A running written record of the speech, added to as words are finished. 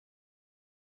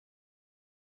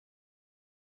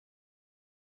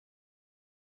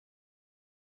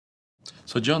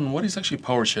So John, what is actually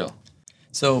PowerShell?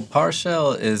 So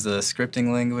PowerShell is a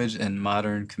scripting language and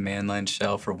modern command line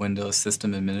shell for Windows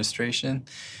system administration.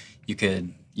 You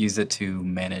could use it to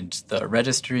manage the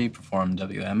registry, perform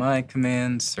WMI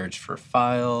commands, search for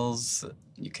files.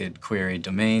 You could query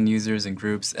domain users and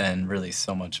groups, and really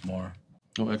so much more.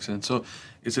 Oh, excellent. So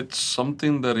is it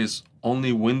something that is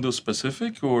only Windows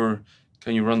specific, or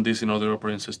can you run this in other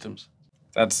operating systems?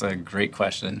 That's a great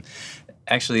question.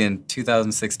 Actually, in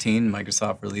 2016,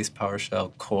 Microsoft released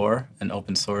PowerShell Core, an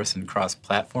open source and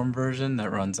cross-platform version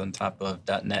that runs on top of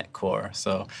 .NET Core.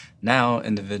 So now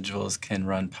individuals can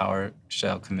run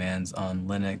PowerShell commands on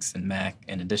Linux and Mac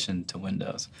in addition to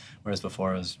Windows, whereas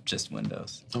before it was just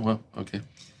Windows. Oh, well, okay.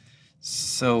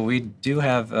 So we do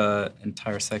have an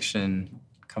entire section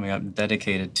coming up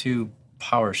dedicated to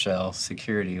PowerShell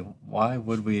security. Why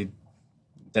would we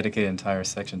dedicate an entire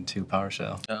section to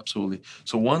PowerShell? Absolutely.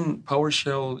 So one,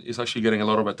 PowerShell is actually getting a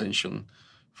lot of attention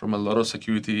from a lot of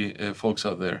security folks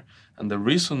out there. And the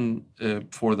reason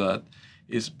for that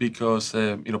is because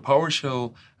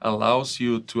PowerShell allows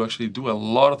you to actually do a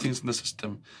lot of things in the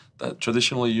system that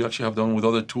traditionally you actually have done with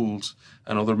other tools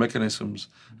and other mechanisms.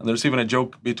 And there's even a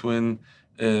joke between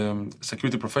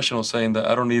security professionals saying that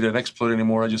I don't need an exploit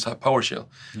anymore, I just have PowerShell.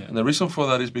 Yeah. And the reason for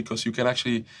that is because you can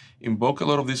actually invoke a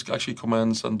lot of these actually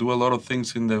commands and do a lot of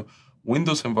things in the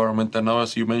Windows environment, and now,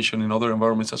 as you mentioned, in other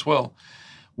environments as well,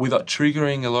 without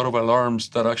triggering a lot of alarms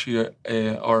that actually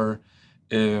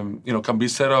can be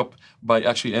set up by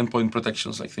actually endpoint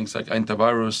protections, like things like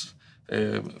antivirus,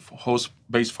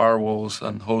 host-based firewalls,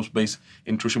 and host-based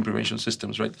intrusion prevention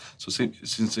systems, right? So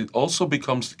since it also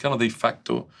becomes kind of de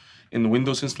facto in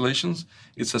Windows installations,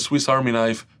 it's a Swiss Army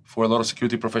knife for a lot of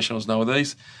security professionals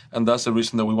nowadays, and that's the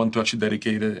reason that we want to actually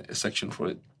dedicate a section for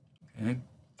it. Okay.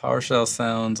 PowerShell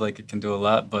sounds like it can do a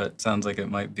lot, but it sounds like it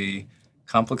might be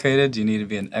complicated. Do you need to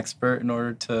be an expert in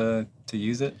order to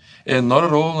use it? Not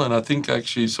at all, and I think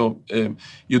actually,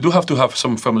 you do have to have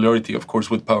some familiarity, of course,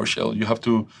 with PowerShell. You have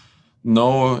to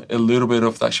know a little bit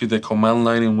of actually the command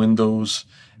line in Windows,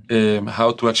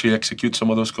 how to actually execute some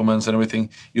of those commands and everything.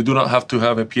 You do not have to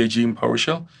have a PhD in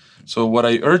PowerShell. So what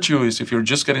I urge you is, if you're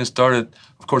just getting started,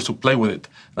 of course, to play with it.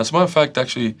 As a matter of fact,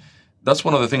 actually, that's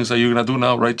one of the things that you're going to do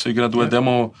now, right? So you're going to do a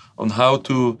demo on how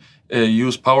to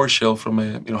use PowerShell from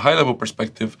a high-level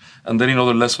perspective, and then in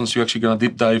other lessons, you're actually going to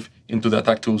deep dive into the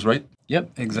attack tools, right?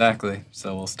 Yep, exactly.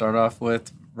 So we'll start off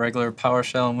with regular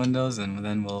PowerShell in Windows, and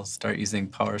then we'll start using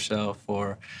PowerShell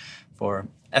for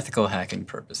ethical hacking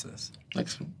purposes.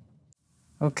 Excellent.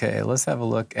 Okay, let's have a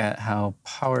look at how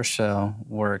PowerShell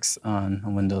works on a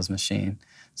Windows machine.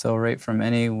 So right from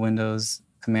any Windows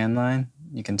command line,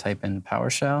 you can type in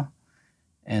PowerShell,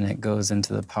 and it goes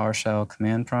into the PowerShell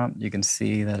command prompt. You can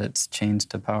see that it's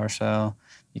changed to PowerShell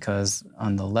because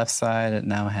on the left side, it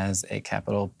now has a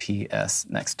capital PS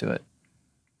next to it.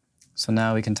 So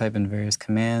now we can type in various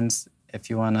commands. If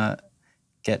you want to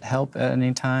get help at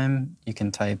any time, you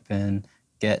can type in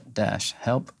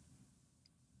get-help,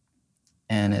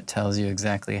 and it tells you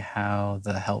exactly how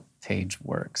the help page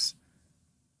works.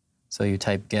 So you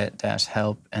type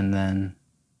get-help and then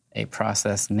a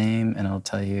process name, and it'll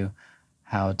tell you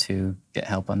how to get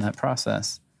help on that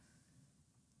process.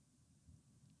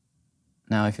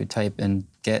 Now if you type in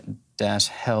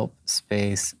get-help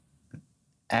space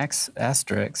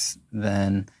asterisk,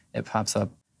 then it pops up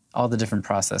all the different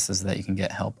processes that you can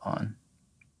get help on.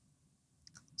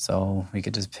 So we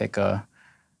could just pick a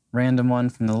random one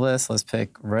from the list. Let's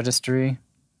pick registry,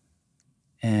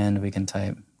 and we can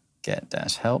type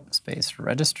get-help space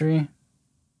registry,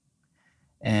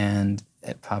 and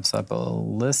it pops up a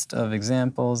list of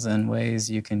examples and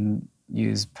ways you can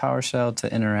use PowerShell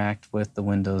to interact with the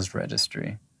Windows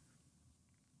registry.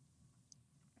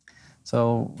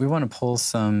 So we want to pull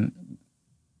some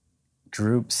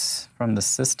groups from the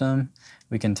system.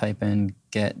 We can type in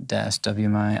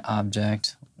get-wmi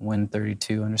object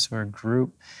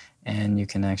win32_group, and you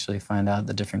can actually find out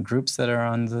the different groups that are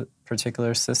on the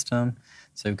particular system.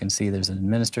 So you can see there's an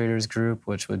administrators group,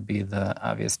 which would be the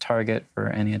obvious target for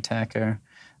any attacker.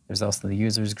 There's also the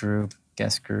users group,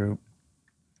 guest group.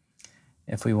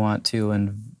 If we want to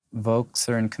invoke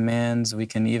certain commands, we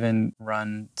can even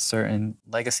run certain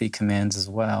legacy commands as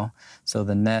well. So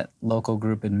the net local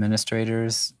group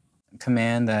administrators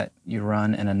command that you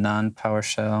run in a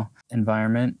non-PowerShell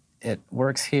environment, it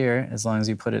works here as long as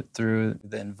you put it through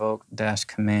the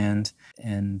invoke-command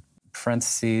in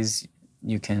parentheses.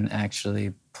 You can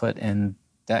actually put in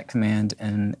that command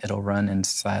and it'll run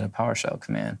inside a PowerShell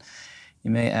command. You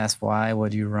may ask, why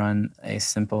would you run a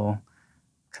simple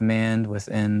command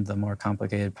within the more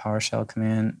complicated PowerShell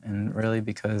command? And really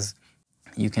because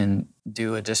you can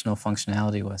do additional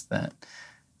functionality with that.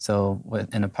 So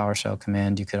in a PowerShell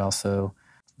command, you could also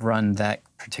run that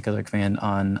particular command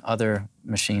on other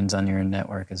machines on your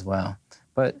network as well.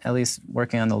 But at least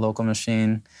working on the local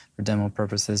machine for demo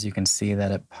purposes, you can see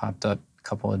that it popped up a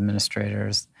couple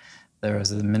administrators. There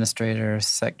was an administrator,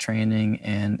 sec training,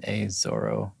 and a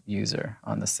Zorro user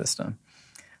on the system.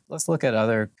 Let's look at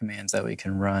other commands that we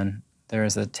can run. There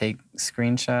is a take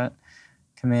screenshot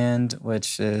command,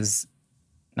 which is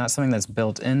not something that's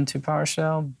built into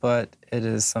PowerShell, but it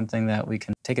is something that we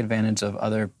can take advantage of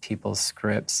other people's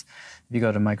scripts. If you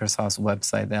go to Microsoft's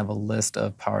website, they have a list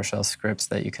of PowerShell scripts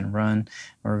that you can run.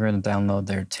 We're going to download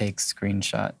their take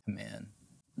screenshot command.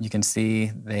 You can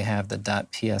see they have the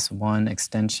 .ps1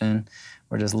 extension.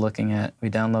 We're just looking at, we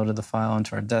downloaded the file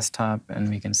onto our desktop, and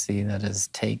we can see that is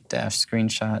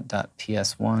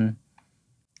take-screenshot.ps1.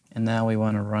 And now we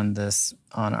want to run this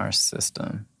on our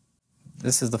system.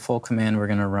 This is the full command we're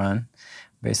going to run,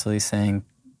 basically saying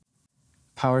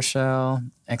PowerShell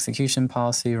execution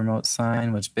policy remote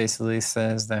sign, which basically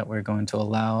says that we're going to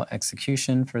allow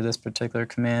execution for this particular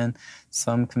command.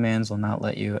 Some commands will not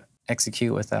let you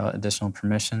execute without additional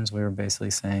permissions. We were basically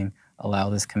saying allow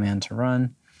this command to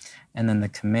run. And then the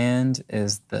command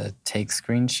is the take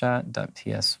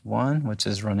screenshot.ps1, which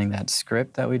is running that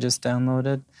script that we just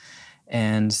downloaded.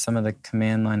 And some of the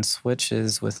command line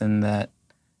switches within that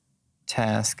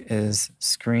task is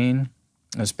screen,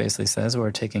 which basically says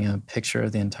we're taking a picture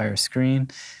of the entire screen,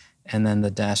 and then the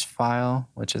dash file,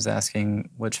 which is asking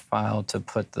which file to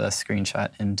put the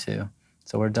screenshot into.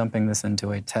 So we're dumping this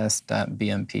into a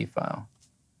test.bmp file.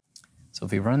 So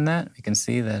if we run that, we can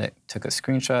see that it took a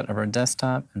screenshot of our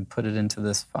desktop and put it into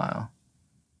this file.